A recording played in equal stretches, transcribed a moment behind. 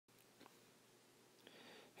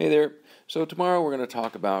Hey there. So tomorrow we're going to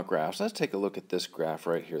talk about graphs. Let's take a look at this graph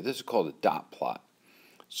right here. This is called a dot plot.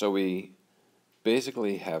 So we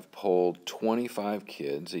basically have polled 25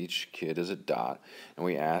 kids. Each kid is a dot. And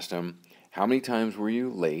we asked them, how many times were you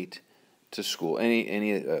late to school?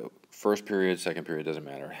 Any first period, second period, doesn't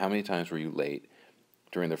matter. How many times were you late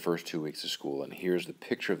during the first 2 weeks of school? And here's the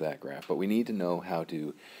picture of that graph. But we need to know how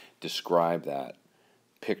to describe that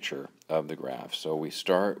picture of the graph. So we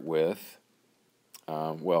start with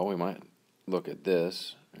well, we might look at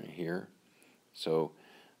this right here. So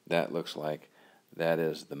that looks like that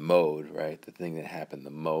is the mode, right? The thing that happened the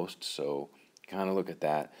most. So kind of look at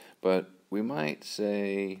that. But we might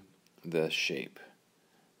say the shape.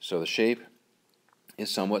 So the shape is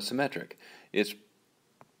somewhat symmetric. It's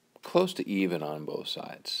close to even on both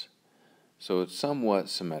sides. So it's somewhat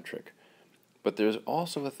symmetric. But there's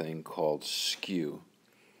also a thing called skew.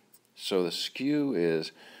 So the skew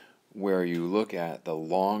is where you look at the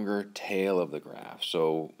longer tail of the graph.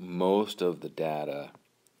 So most of the data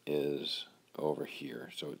is over here.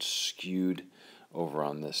 So it's skewed over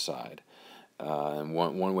on this side. And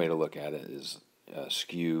one way to look at it is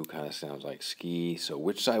skew kind of sounds like ski. So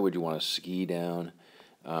which side would you want to ski down?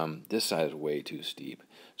 This side is way too steep.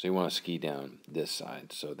 So you want to ski down this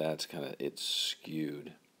side. So that's kind of, it's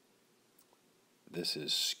skewed. This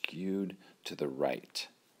is skewed to the right.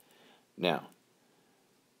 Now,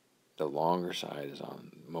 the longer side is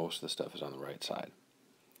on, most of the stuff is on the right side.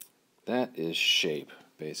 That is shape,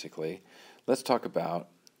 basically. Let's talk about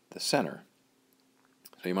the center.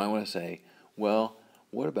 So you might want to say, well,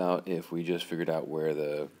 what about if we just figured out where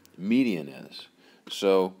the median is?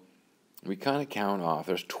 So we kind of count off,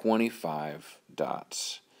 there's 25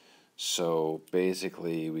 dots. So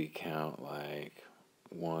basically we count like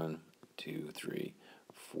 1, 2, 3,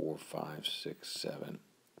 4, 5, 6, 7,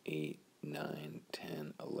 8, 9,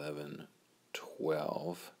 10, 11,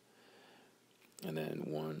 12, and then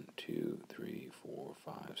 1, 2, 3, 4,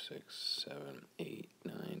 5, 6, 7, 8,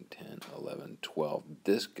 9, 10, 11, 12.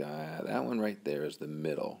 This guy, that one right there is the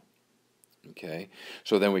middle. Okay?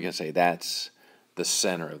 So then we can say that's the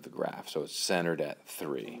center of the graph. So it's centered at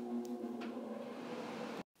 3.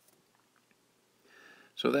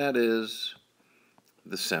 So that is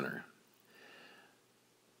the center.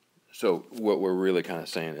 So what we're really kind of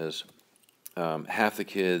saying is half the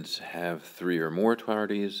kids have 3 or more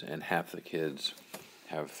tardies, and half the kids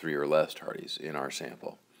have 3 or less tardies in our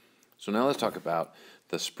sample. So now let's talk about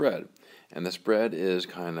the spread. And the spread is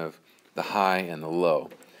kind of the high and the low.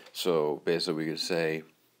 So basically we could say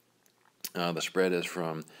the spread is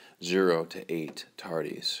from 0 to 8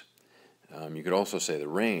 tardies. You could also say the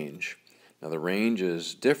range. Now the range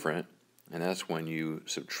is different, and that's when you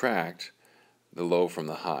subtract the low from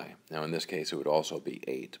the high. Now in this case it would also be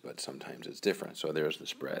 8, but sometimes it's different. So there's the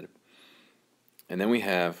spread. And then we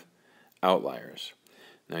have outliers.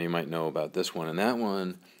 Now you might know about this one, and that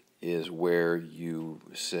one is where you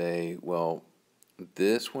say, well,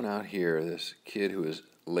 this one out here, this kid who is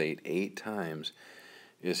late 8 times,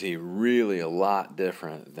 is he really a lot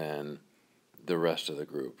different than the rest of the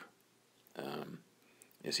group?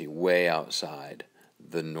 Is he way outside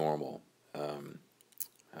the normal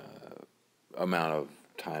amount of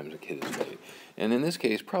times a kid is late? And in this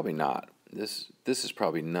case, probably not. This is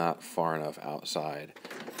probably not far enough outside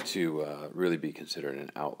to really be considered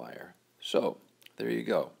an outlier. So there you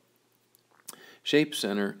go. Shape,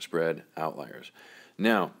 center, spread, outliers.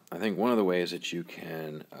 Now, I think one of the ways that you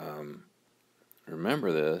can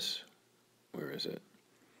remember this, where is it?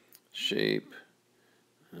 Shape,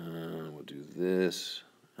 we'll do this,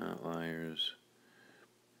 outliers,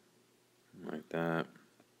 like that.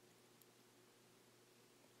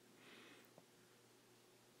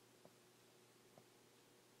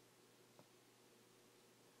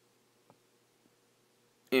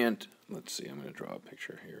 And let's see, I'm going to draw a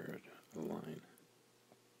picture here, a line.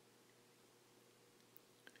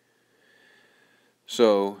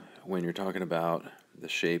 So when you're talking about the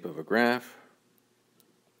shape of a graph,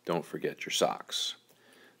 don't forget your socks.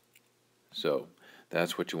 So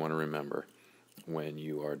that's what you want to remember when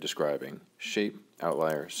you are describing shape,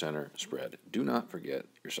 outlier, center, spread. Do not forget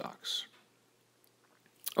your socks.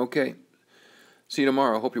 Okay, see you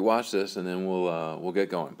tomorrow. Hope you watch this, and then we'll get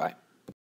going. Bye.